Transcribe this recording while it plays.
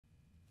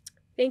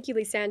Thank you,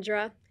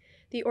 Lysandra.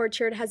 The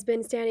orchard has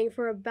been standing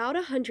for about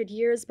 100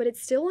 years, but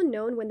it's still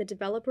unknown when the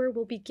developer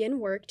will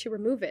begin work to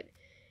remove it.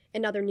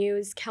 In other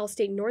news, Cal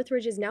State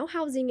Northridge is now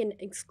housing an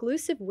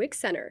exclusive WIC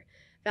center.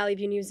 Valley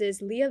View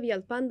News' Leah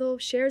Villalpando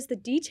shares the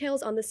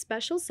details on the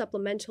special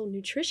supplemental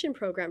nutrition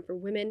program for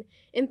women,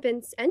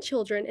 infants, and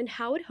children and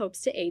how it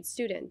hopes to aid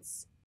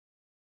students.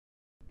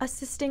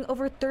 Assisting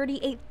over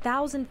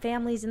 38,000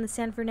 families in the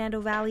San Fernando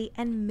Valley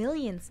and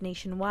millions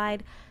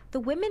nationwide, the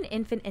Women,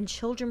 Infant, and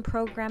Children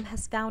program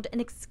has found an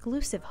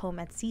exclusive home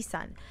at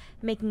CSUN,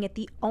 making it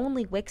the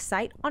only WIC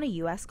site on a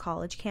U.S.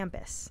 college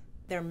campus.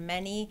 There are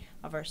many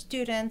of our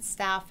students,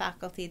 staff,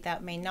 faculty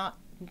that may not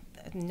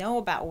know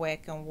about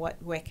WIC and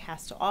what WIC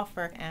has to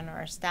offer, and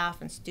our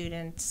staff and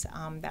students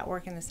that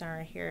work in the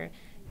center here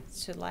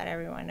to let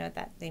everyone know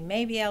that they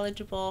may be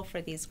eligible for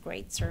these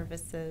great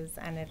services,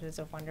 and it is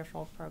a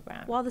wonderful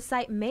program. While the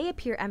site may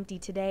appear empty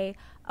today,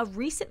 a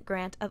recent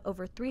grant of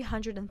over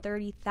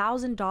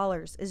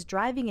 $330,000 is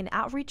driving an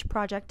outreach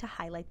project to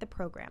highlight the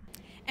program.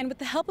 And with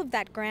the help of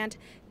that grant,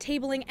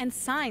 tabling and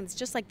signs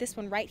just like this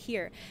one right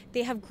here,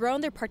 they have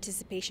grown their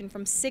participation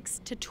from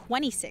 6 to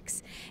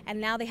 26, and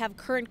now they have a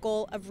current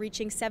goal of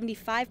reaching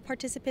 75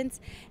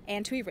 participants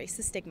and to erase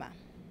the stigma.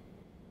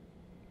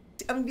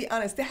 I'm gonna be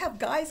honest, they have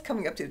guys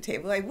coming up to the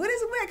table like, what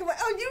is a WIC? I'm like,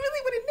 oh, you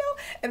really want to know?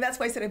 And that's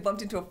why I said I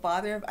bumped into a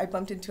father, I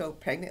bumped into a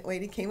pregnant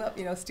lady came up,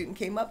 student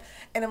came up,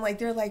 and I'm like,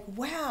 they're like,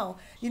 wow,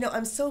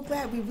 I'm so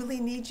glad, we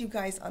really need you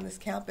guys on this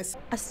campus.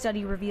 A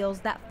study reveals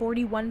that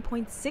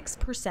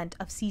 41.6%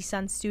 of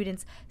CSUN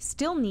students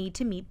still need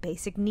to meet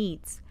basic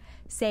needs,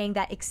 saying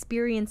that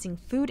experiencing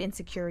food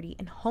insecurity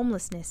and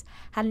homelessness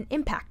had an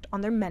impact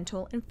on their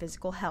mental and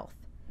physical health.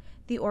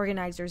 The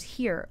organizers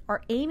here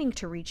are aiming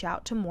to reach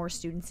out to more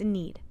students in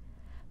need.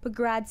 But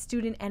grad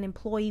student and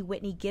employee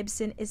Whitney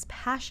Gibson is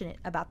passionate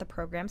about the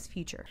program's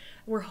future.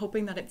 We're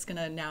hoping that it's going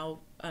to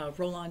now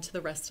roll on to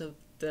the rest of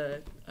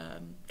the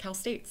Cal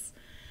States,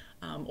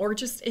 or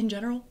just in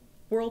general,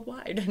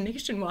 worldwide,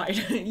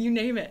 nationwide, you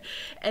name it,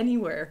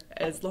 anywhere,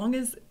 as long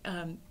as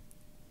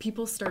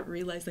people start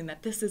realizing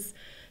that this is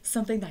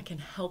something that can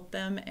help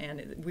them,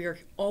 and we're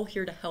all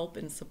here to help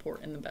and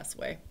support in the best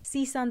way.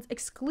 CSUN's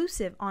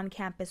exclusive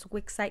on-campus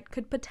WIC site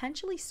could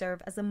potentially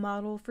serve as a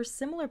model for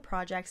similar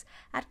projects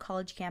at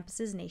college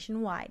campuses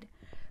nationwide.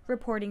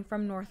 Reporting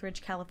from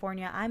Northridge,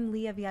 California, I'm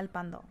Leah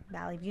Villalpando,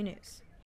 Valley View News.